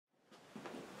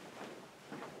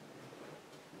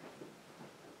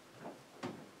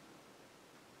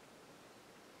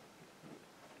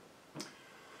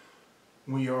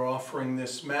We are offering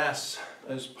this Mass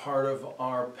as part of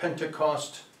our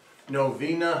Pentecost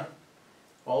novena.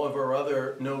 All of our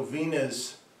other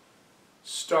novenas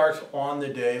start on the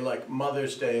day, like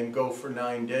Mother's Day, and go for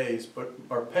 9 days. But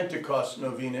our Pentecost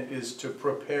novena is to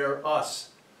prepare us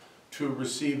to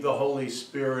receive the Holy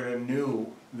Spirit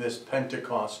anew this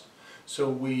Pentecost. So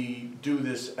we do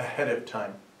this ahead of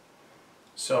time.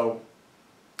 So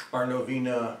our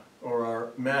novena, or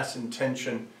our Mass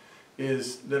intention,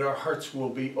 is that our hearts will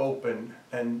be open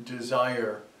and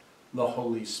desire the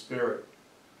Holy Spirit.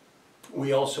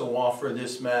 We also offer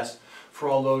this Mass for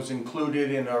all those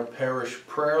included in our parish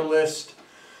prayer list,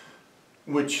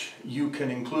 which you can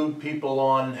include people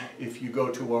on if you go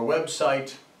to our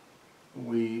website.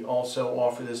 We also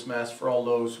offer this Mass for all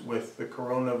those with the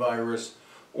coronavirus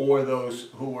or those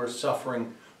who are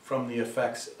suffering from the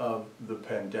effects of the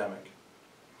pandemic.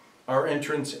 Our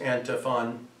entrance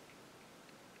antiphon: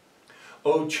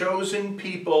 O chosen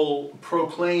people,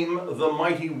 proclaim the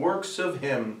mighty works of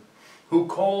Him who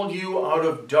called you out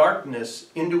of darkness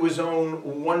into His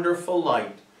own wonderful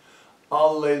light.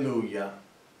 Alleluia.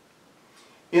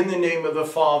 In the name of the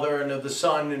Father, and of the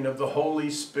Son, and of the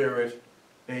Holy Spirit.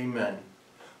 Amen.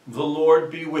 The Lord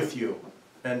be with you,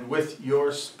 and with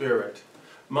your spirit.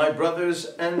 My brothers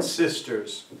and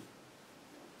sisters,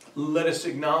 let us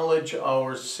acknowledge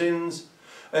our sins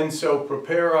and so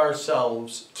prepare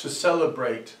ourselves to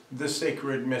celebrate the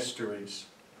sacred mysteries.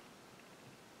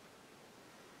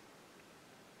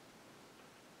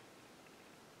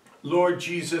 Lord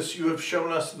Jesus, you have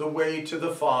shown us the way to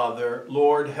the Father.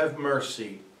 Lord, have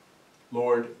mercy.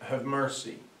 Lord, have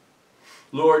mercy.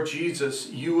 Lord Jesus,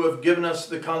 you have given us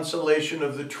the consolation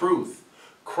of the truth.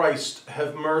 Christ,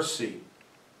 have mercy.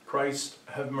 Christ,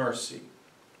 have mercy.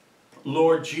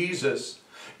 Lord Jesus,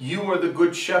 you are the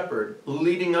Good Shepherd,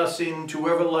 leading us into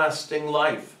everlasting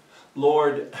life.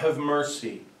 Lord, have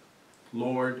mercy.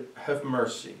 Lord, have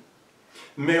mercy.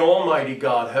 May Almighty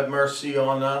God have mercy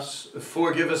on us,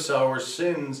 forgive us our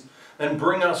sins, and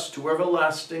bring us to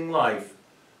everlasting life.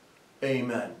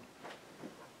 Amen.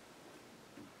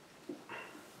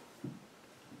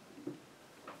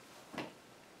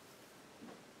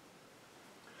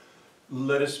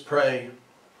 Let us pray.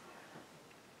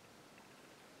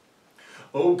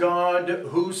 O God,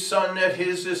 whose Son at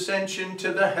his ascension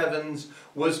to the heavens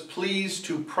was pleased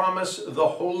to promise the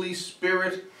Holy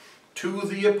Spirit to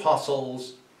the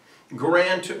apostles,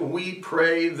 grant, we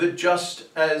pray, that just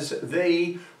as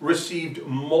they received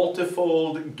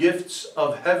multifold gifts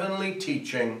of heavenly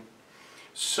teaching,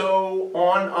 so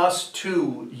on us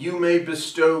too you may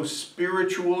bestow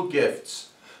spiritual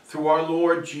gifts through our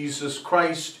Lord Jesus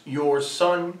Christ, your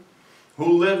Son,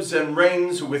 who lives and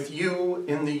reigns with you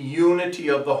in the unity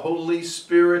of the Holy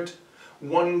Spirit,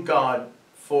 one God,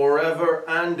 forever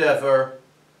and ever.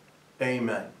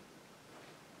 Amen.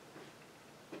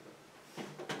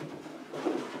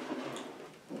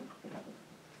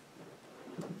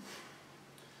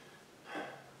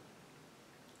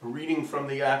 A reading from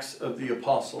the Acts of the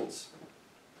Apostles.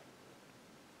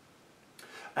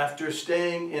 After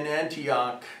staying in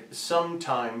Antioch some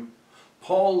time,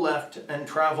 Paul left and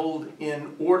traveled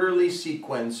in orderly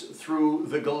sequence through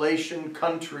the Galatian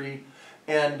country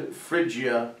and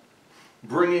Phrygia,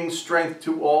 bringing strength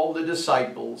to all the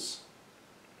disciples.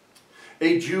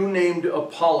 A Jew named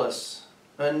Apollos,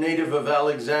 a native of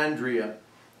Alexandria,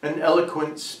 an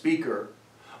eloquent speaker,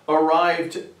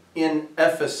 arrived in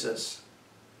Ephesus.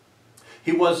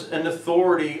 He was an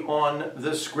authority on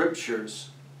the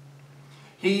Scriptures.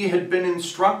 He had been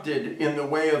instructed in the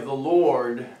way of the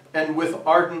Lord, and with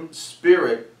ardent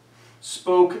spirit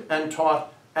spoke and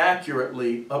taught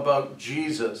accurately about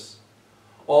Jesus,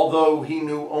 although he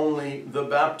knew only the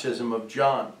baptism of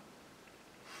John.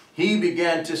 He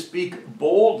began to speak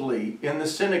boldly in the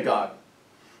synagogue,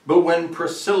 but when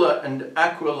Priscilla and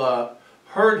Aquila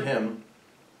heard him,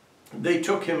 they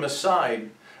took him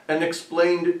aside and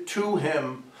explained to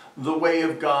him the way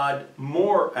of God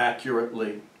more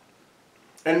accurately.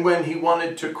 And when he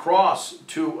wanted to cross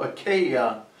to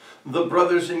Achaia, the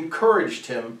brothers encouraged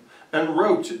him and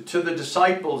wrote to the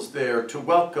disciples there to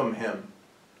welcome him.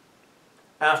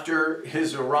 After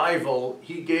his arrival,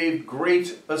 he gave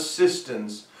great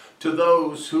assistance to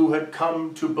those who had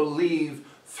come to believe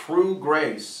through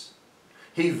grace.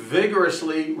 He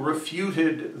vigorously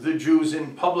refuted the Jews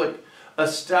in public,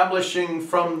 establishing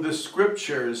from the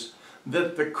Scriptures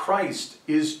that the Christ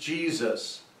is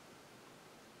Jesus.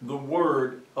 The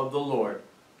word of the Lord.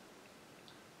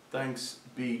 Thanks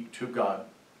be to God.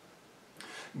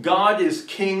 God is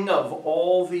King of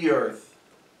all the earth.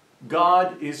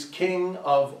 God is King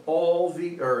of all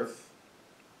the earth.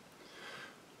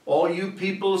 All you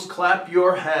peoples, clap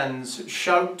your hands,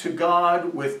 shout to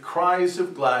God with cries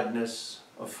of gladness.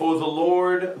 For the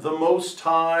Lord, the Most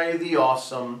High, the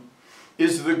Awesome,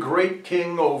 is the great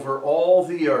King over all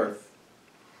the earth.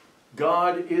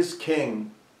 God is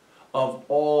King of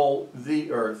all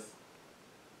the earth.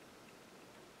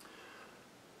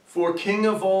 For King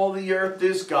of all the earth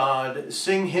is God.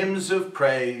 Sing hymns of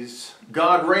praise.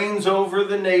 God reigns over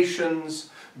the nations.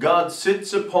 God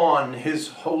sits upon his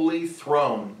holy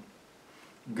throne.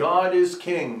 God is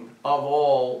King of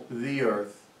all the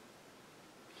earth.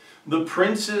 The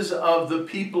princes of the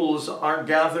peoples are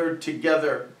gathered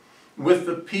together with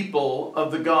the people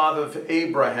of the God of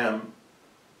Abraham.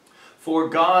 For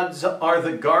gods are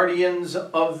the guardians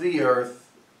of the earth.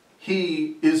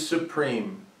 He is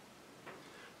supreme.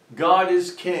 God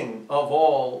is King of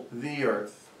all the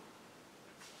earth.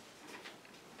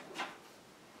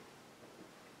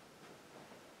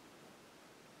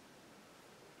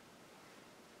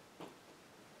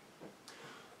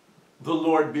 The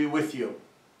Lord be with you,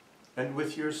 and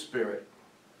with your spirit.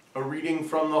 A reading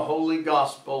from the Holy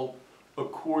Gospel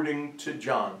according to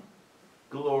John.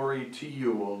 Glory to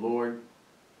you, O Lord.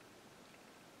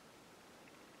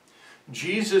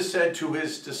 Jesus said to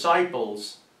his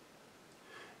disciples,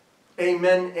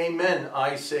 Amen, amen,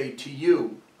 I say to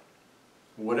you,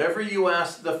 whatever you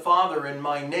ask the Father in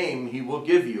my name, he will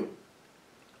give you.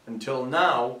 Until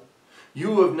now,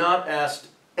 you have not asked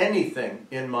anything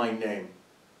in my name.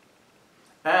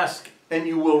 Ask, and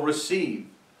you will receive,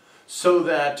 so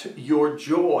that your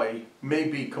joy may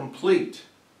be complete.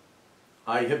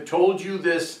 I have told you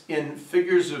this in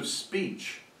figures of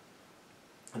speech.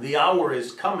 The hour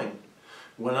is coming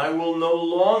when I will no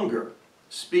longer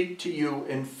speak to you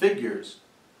in figures,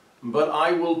 but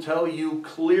I will tell you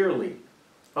clearly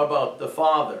about the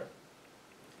Father.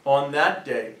 On that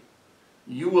day,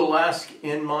 you will ask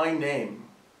in my name,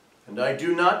 and I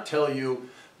do not tell you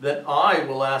that I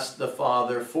will ask the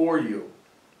Father for you.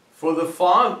 For the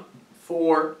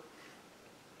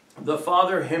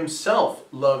Father himself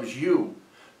loves you,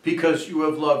 because you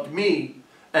have loved me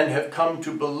and have come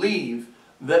to believe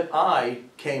that I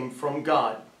came from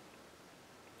God.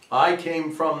 I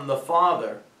came from the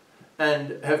Father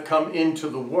and have come into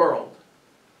the world.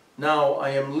 Now I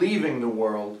am leaving the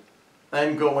world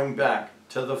and going back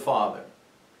to the Father.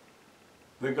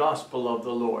 The Gospel of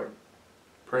the Lord.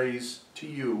 Praise to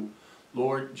you,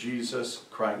 Lord Jesus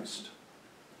Christ.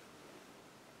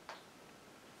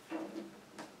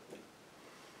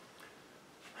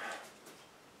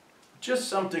 Just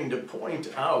something to point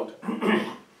out.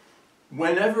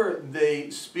 Whenever they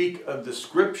speak of the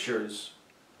scriptures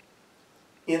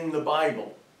in the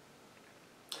Bible,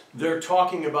 they're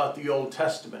talking about the Old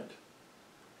Testament.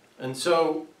 And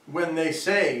so when they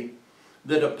say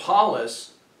that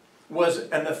Apollos was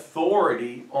an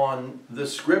authority on the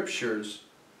scriptures,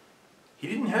 he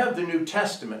didn't have the New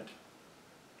Testament.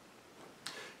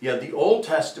 He had the Old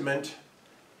Testament,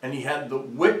 and he had the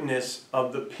witness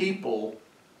of the people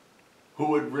who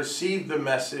would receive the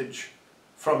message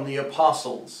from the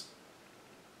apostles.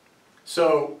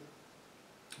 So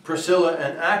Priscilla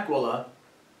and Aquila,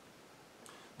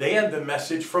 they had the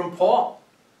message from Paul.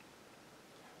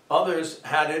 Others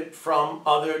had it from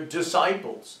other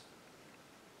disciples.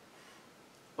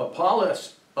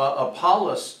 Apollos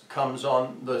comes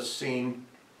on the scene,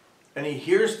 and he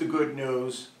hears the good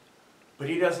news, but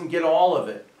he doesn't get all of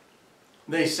it.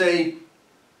 They say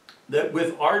that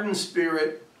with ardent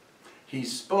spirit, he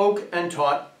spoke and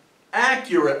taught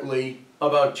accurately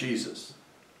about Jesus.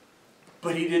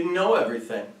 But he didn't know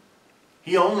everything.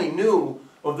 He only knew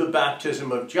of the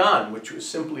baptism of John, which was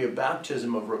simply a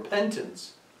baptism of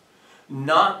repentance,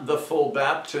 not the full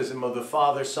baptism of the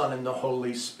Father, Son, and the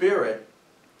Holy Spirit,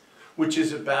 which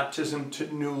is a baptism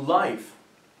to new life.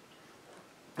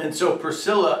 And so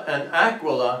Priscilla and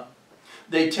Aquila,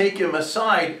 they take him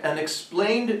aside and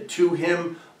explained to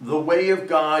him the way of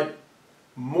God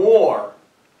more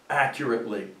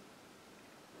accurately.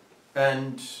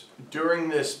 And during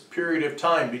this period of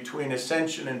time between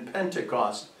Ascension and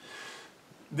Pentecost,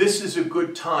 this is a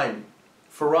good time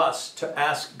for us to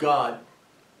ask God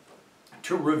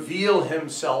to reveal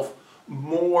himself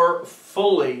more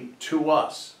fully to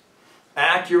us.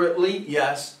 Accurately,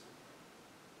 yes,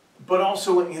 but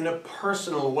also in a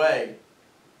personal way,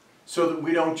 so that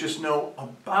we don't just know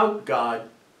about God,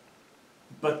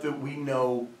 but that we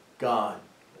know God.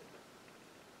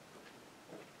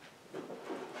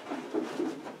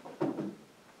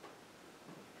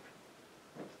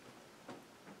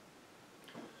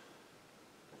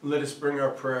 Let us bring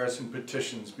our prayers and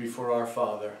petitions before our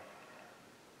Father.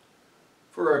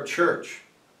 For our church,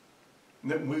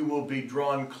 that we will be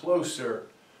drawn closer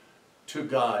to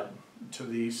God, to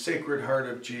the Sacred Heart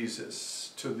of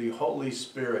Jesus, to the Holy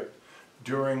Spirit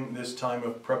during this time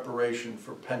of preparation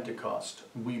for Pentecost,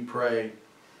 we pray,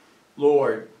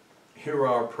 Lord, hear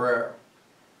our prayer.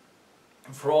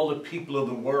 For all the people of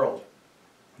the world,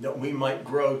 that we might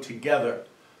grow together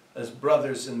as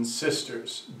brothers and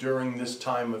sisters during this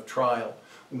time of trial,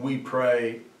 we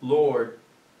pray, Lord,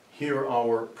 hear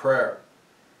our prayer.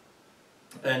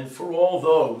 And for all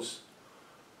those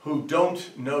who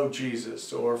don't know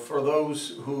Jesus, or for those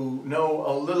who know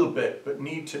a little bit but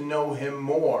need to know him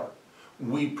more,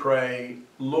 we pray,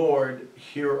 Lord,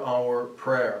 hear our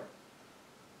prayer.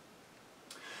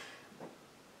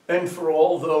 And for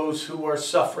all those who are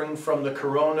suffering from the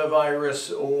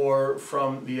coronavirus or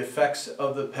from the effects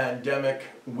of the pandemic,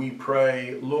 we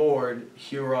pray, Lord,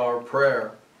 hear our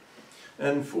prayer.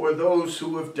 And for those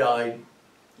who have died,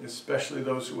 especially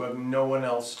those who have no one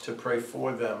else to pray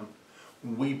for them,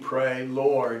 we pray,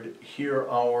 Lord, hear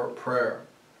our prayer.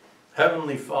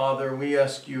 Heavenly Father, we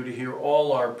ask you to hear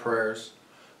all our prayers,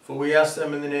 for we ask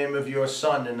them in the name of your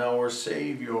Son and our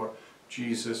Savior,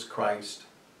 Jesus Christ.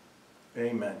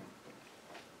 Amen.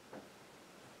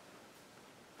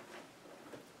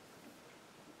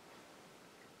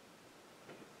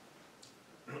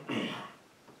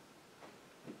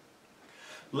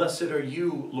 Blessed are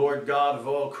you, Lord God of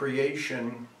all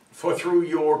creation, for through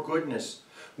your goodness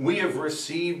we have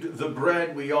received the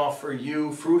bread we offer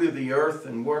you, fruit of the earth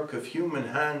and work of human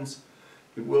hands.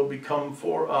 It will become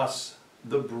for us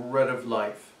the bread of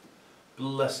life.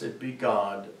 Blessed be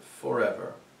God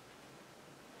forever.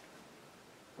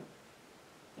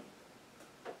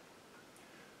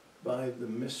 By the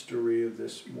mystery of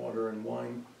this water and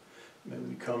wine, may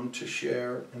we come to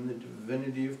share in the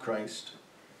divinity of Christ,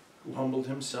 who humbled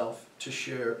himself to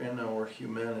share in our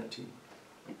humanity.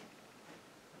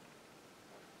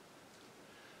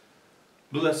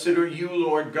 Blessed are you,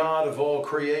 Lord God of all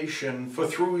creation, for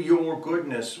through your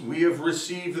goodness we have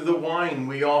received the wine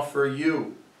we offer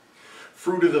you.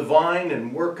 Fruit of the vine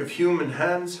and work of human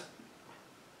hands,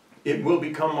 it will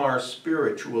become our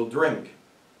spiritual drink.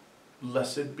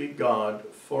 Blessed be God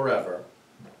forever.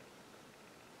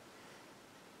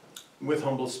 With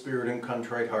humble spirit and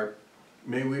contrite heart,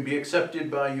 may we be accepted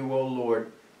by you, O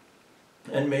Lord,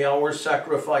 and may our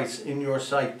sacrifice in your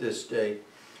sight this day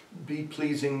be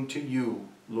pleasing to you,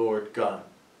 Lord God.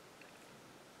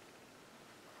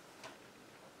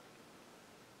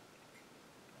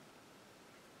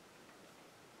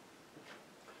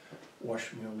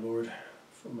 Wash me, O Lord,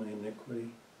 from my iniquity.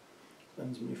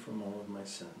 Cleanse me from all of my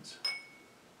sins.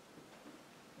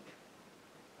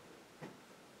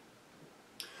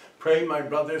 Pray, my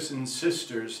brothers and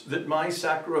sisters, that my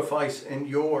sacrifice and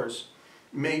yours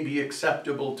may be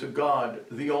acceptable to God,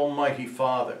 the Almighty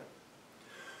Father.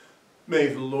 May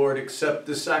the Lord accept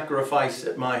the sacrifice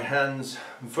at my hands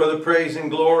for the praise and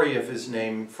glory of his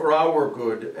name, for our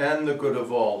good and the good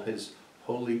of all his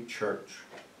holy church.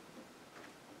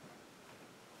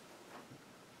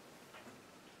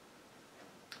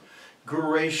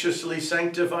 Graciously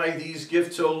sanctify these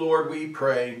gifts, O Lord, we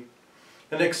pray,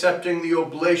 and accepting the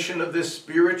oblation of this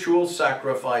spiritual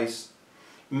sacrifice,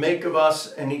 make of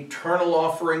us an eternal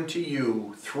offering to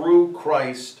you through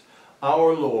Christ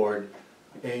our Lord.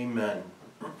 Amen.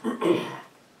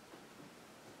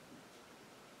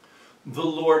 The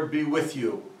Lord be with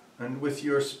you and with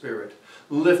your spirit.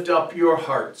 Lift up your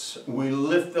hearts. We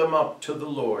lift them up to the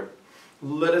Lord.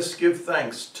 Let us give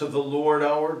thanks to the Lord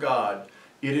our God.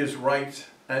 It is right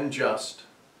and just.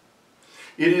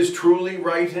 It is truly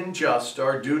right and just,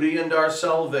 our duty and our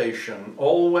salvation,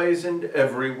 always and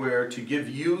everywhere, to give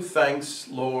you thanks,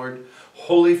 Lord,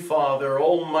 Holy Father,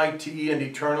 Almighty and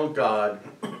eternal God,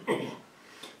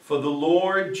 for the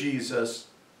Lord Jesus,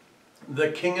 the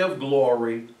King of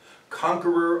glory,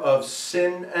 conqueror of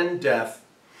sin and death,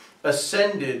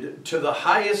 ascended to the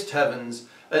highest heavens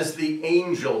as the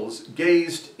angels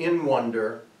gazed in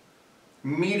wonder,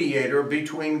 mediator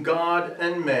between God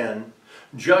and man,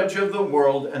 judge of the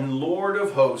world and Lord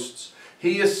of hosts.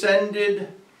 He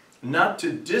ascended not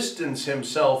to distance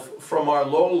himself from our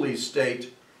lowly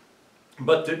state,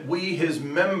 but that we, his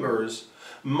members,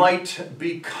 might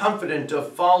be confident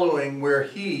of following where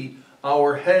he,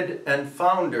 our head and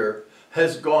founder,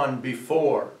 has gone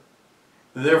before.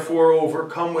 Therefore,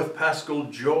 overcome with paschal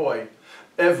joy,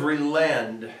 every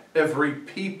land, every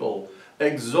people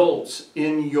exults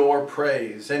in your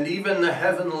praise, and even the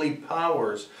heavenly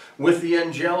powers with the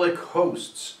angelic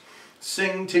hosts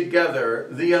sing together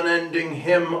the unending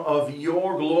hymn of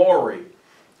your glory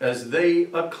as they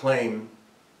acclaim,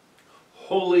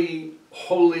 Holy,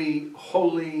 holy,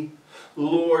 holy,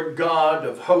 Lord God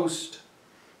of hosts,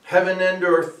 heaven and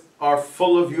earth are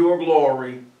full of your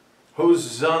glory.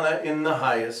 Hosanna in the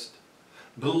highest.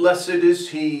 Blessed is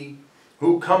he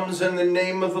who comes in the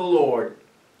name of the Lord.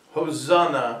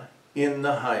 Hosanna in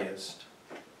the highest.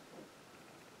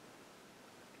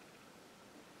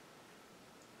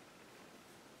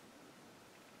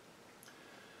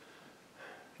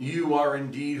 You are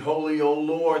indeed holy, O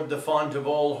Lord, the font of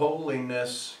all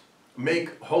holiness.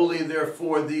 Make holy,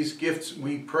 therefore, these gifts,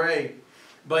 we pray,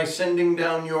 by sending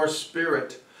down your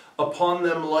Spirit upon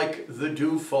them like the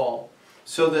dewfall,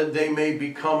 so that they may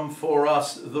become for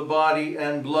us the body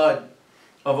and blood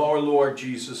of our Lord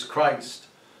Jesus Christ.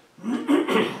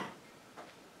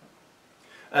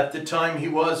 At the time he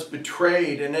was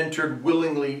betrayed and entered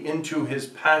willingly into his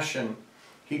passion,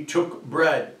 he took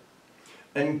bread,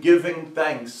 and giving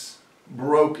thanks,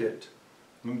 broke it,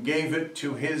 and gave it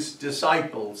to his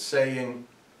disciples, saying,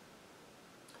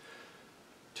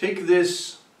 "Take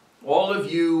this, all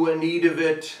of you, and eat of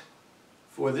it,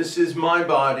 for this is my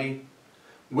body,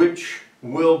 which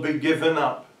will be given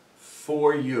up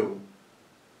for you."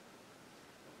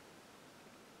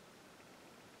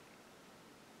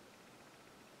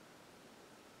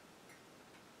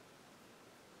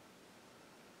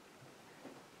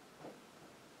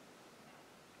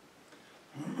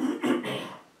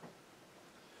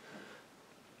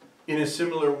 In a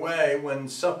similar way, when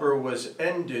supper was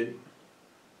ended,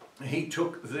 he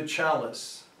took the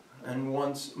chalice, and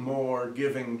once more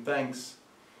giving thanks,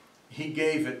 he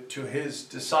gave it to his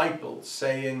disciples,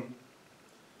 saying,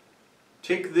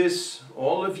 "Take this,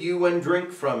 all of you, and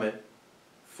drink from it,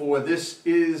 for this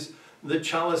is the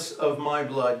chalice of my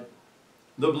blood,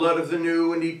 the blood of the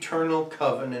new and eternal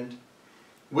covenant,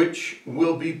 which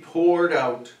will be poured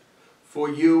out for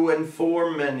you and for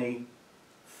many,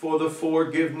 for the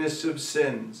forgiveness of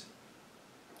sins.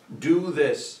 Do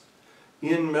this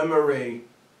in memory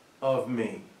of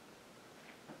me."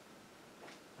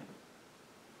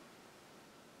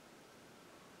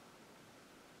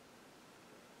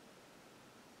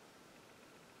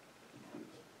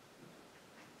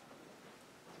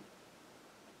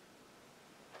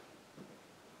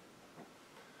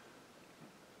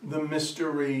 The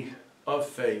mystery of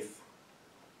faith.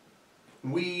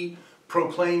 We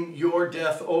proclaim your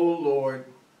death, O Lord,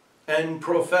 and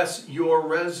profess your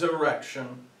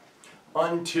resurrection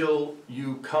until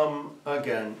you come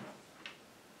again.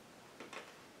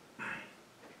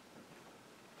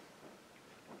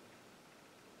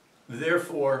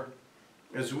 Therefore,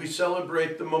 as we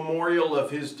celebrate the memorial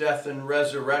of his death and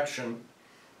resurrection,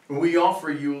 we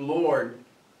offer you, Lord,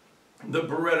 the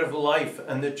bread of life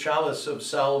and the chalice of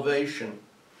salvation,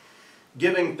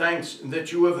 giving thanks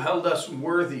that you have held us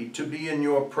worthy to be in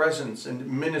your presence and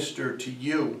minister to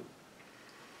you.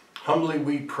 Humbly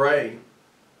we pray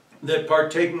that,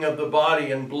 partaking of the body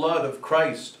and blood of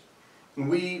Christ,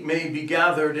 we may be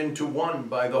gathered into one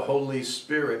by the Holy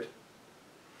Spirit.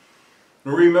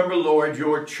 Remember, Lord,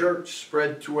 your church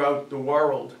spread throughout the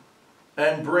world,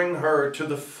 and bring her to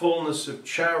the fullness of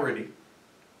charity,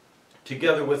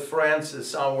 together with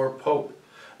Francis, our Pope,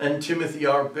 and Timothy,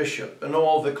 our Bishop, and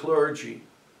all the clergy.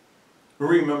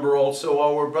 Remember also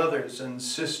our brothers and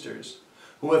sisters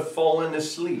who have fallen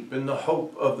asleep in the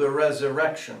hope of the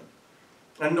resurrection,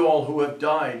 and all who have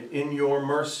died in your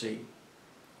mercy.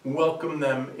 Welcome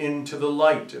them into the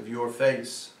light of your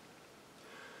face.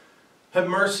 Have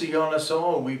mercy on us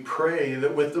all, we pray,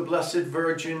 that with the Blessed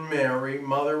Virgin Mary,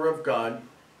 Mother of God,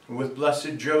 with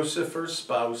blessed Joseph, her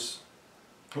spouse,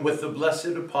 with the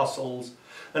blessed apostles,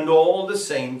 and all the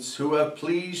saints who have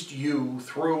pleased you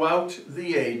throughout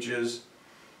the ages,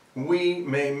 we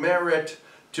may merit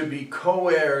to be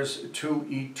co-heirs to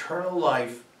eternal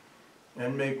life,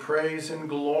 and may praise and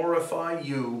glorify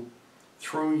you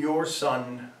through your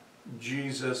Son,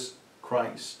 Jesus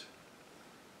Christ.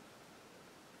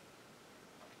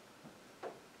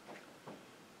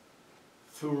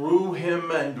 Through him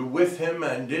and with him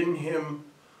and in him,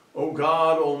 O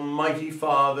God, Almighty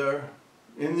Father,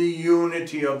 in the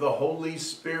unity of the Holy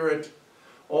Spirit,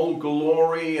 all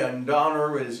glory and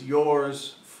honor is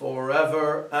yours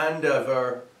forever and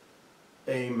ever.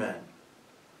 Amen.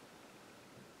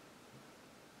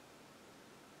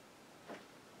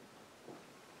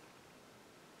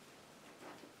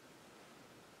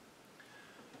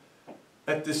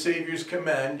 At the Savior's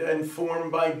command and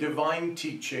formed by divine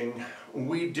teaching,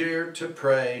 we dare to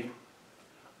pray,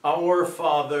 Our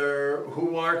Father,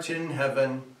 who art in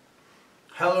heaven,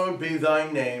 hallowed be thy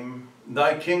name.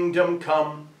 Thy kingdom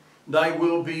come, thy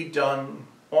will be done,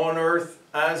 on earth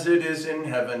as it is in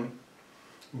heaven.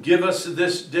 Give us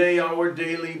this day our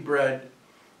daily bread,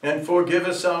 and forgive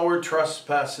us our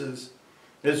trespasses,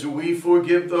 as we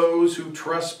forgive those who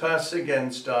trespass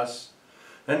against us.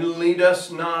 And lead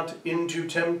us not into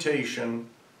temptation,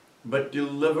 but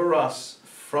deliver us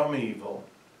from evil.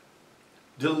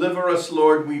 Deliver us,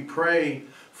 Lord, we pray,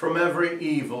 from every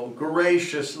evil.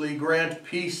 Graciously grant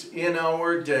peace in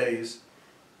our days,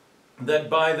 that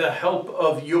by the help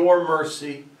of your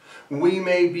mercy we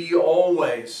may be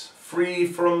always free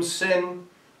from sin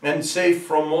and safe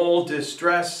from all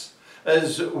distress,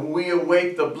 as we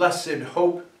await the blessed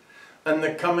hope and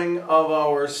the coming of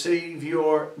our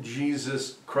Savior,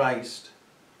 Jesus Christ.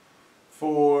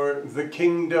 For the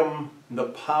kingdom, the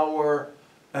power,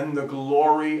 and the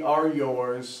glory are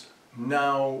yours,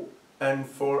 now and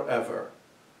forever.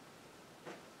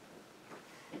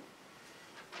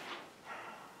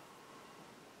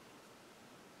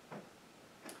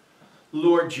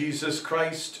 Lord Jesus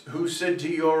Christ, who said to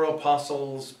your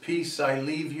apostles, "Peace I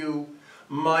leave you,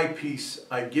 my peace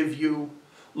I give you,"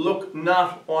 look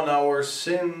not on our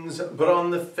sins, but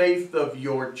on the faith of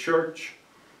your church,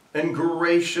 and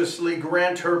graciously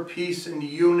grant her peace and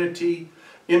unity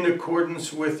in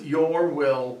accordance with your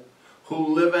will,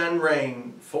 who live and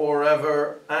reign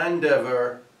forever and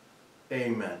ever.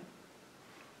 Amen.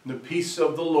 The peace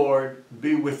of the Lord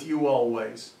be with you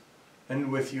always, and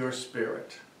with your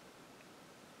spirit.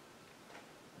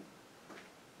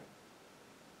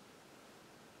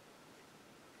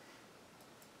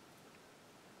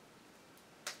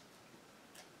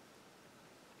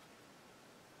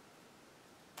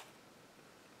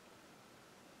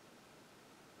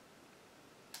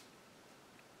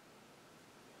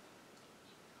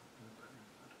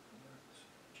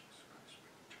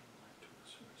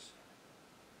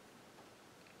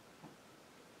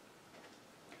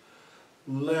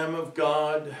 Lamb of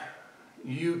God,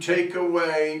 you take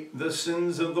away the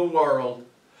sins of the world,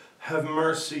 have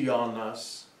mercy on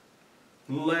us.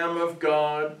 Lamb of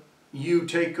God, you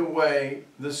take away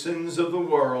the sins of the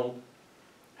world,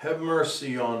 have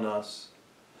mercy on us.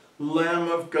 Lamb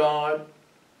of God,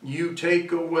 you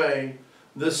take away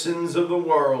the sins of the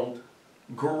world,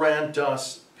 grant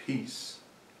us peace.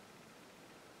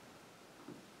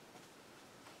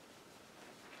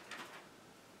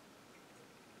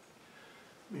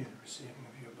 May the receiving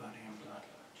of your body and blood,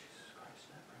 Lord Jesus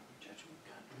Christ, not bring me judgment and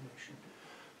condemnation,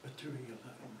 but through your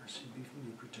love and mercy, be for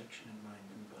me protection in mind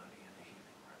and body and a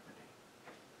healing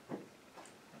remedy.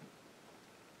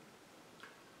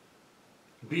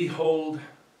 Behold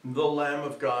the Lamb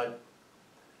of God.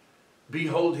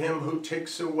 Behold him who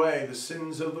takes away the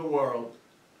sins of the world.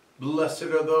 Blessed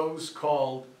are those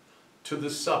called to the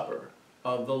supper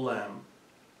of the Lamb.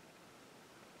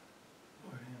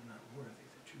 Lord, I am not worthy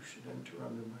that you should enter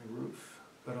under my roof,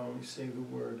 but only say the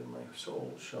word, and my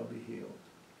soul shall be healed.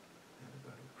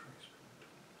 Everybody praise God.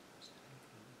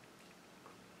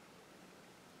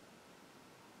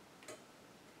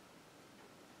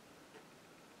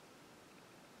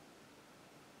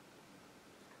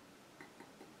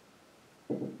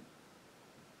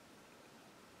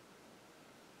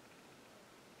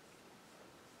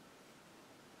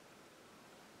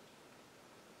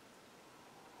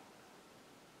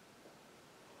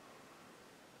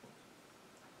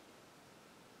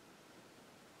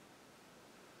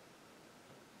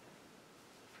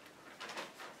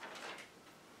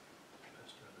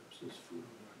 This food,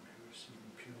 Lord, may we receive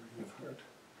in purity of heart,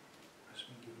 as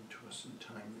been given to us in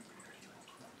time of purity and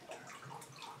eternity.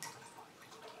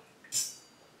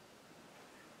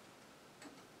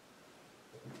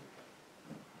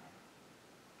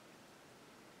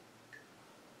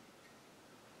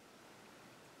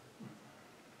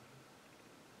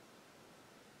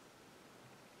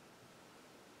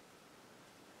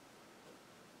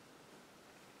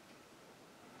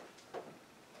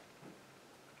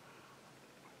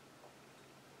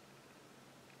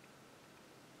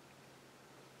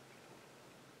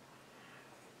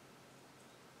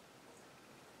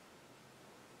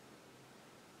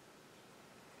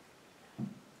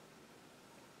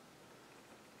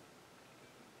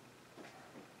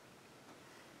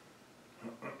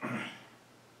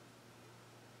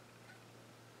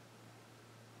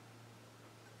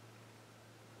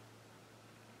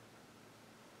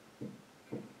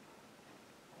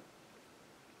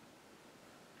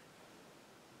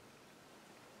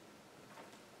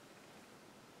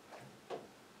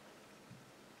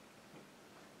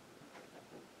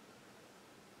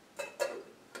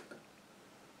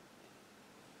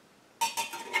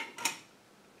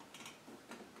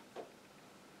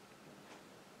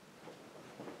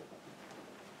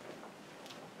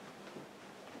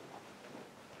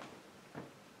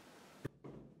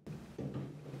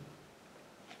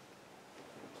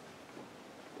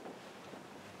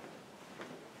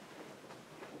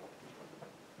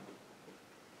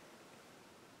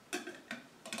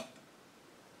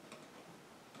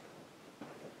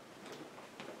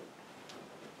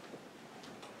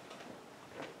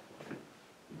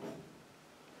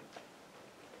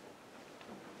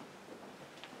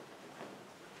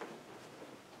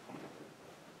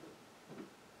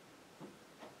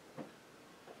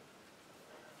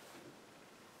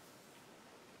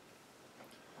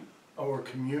 our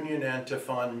communion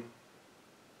antiphon.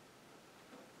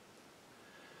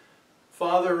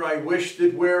 Father, I wish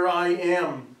that where I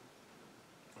am,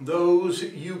 those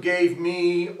you gave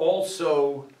me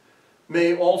also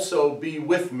may also be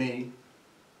with me,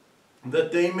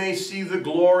 that they may see the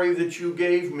glory that you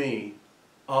gave me.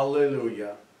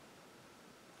 Alleluia.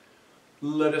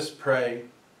 Let us pray.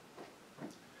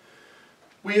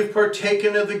 We have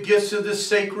partaken of the gifts of the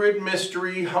sacred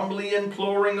mystery, humbly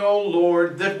imploring, O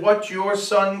Lord, that what your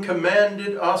Son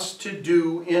commanded us to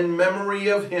do in memory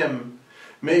of him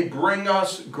may bring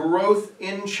us growth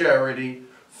in charity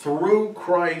through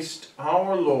Christ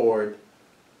our Lord.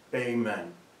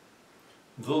 Amen.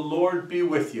 The Lord be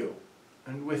with you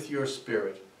and with your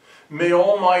spirit. May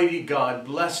Almighty God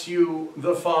bless you,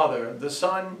 the Father, the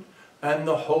Son, and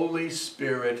the Holy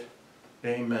Spirit.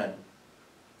 Amen.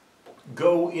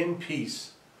 Go in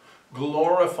peace,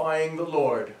 glorifying the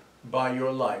Lord by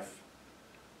your life.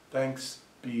 Thanks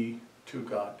be to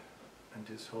God and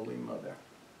his Holy Mother.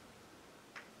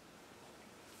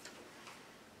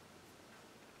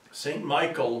 Saint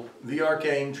Michael, the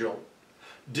Archangel,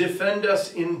 defend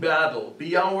us in battle.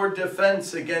 Be our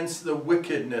defense against the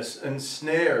wickedness and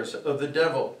snares of the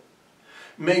devil.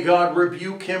 May God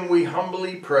rebuke him, we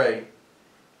humbly pray.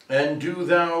 And do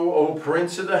thou, O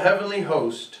Prince of the heavenly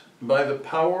host, by the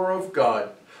power of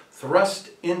God, thrust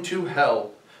into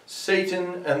hell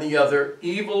Satan and the other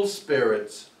evil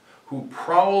spirits who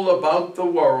prowl about the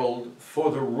world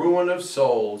for the ruin of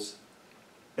souls.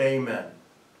 Amen.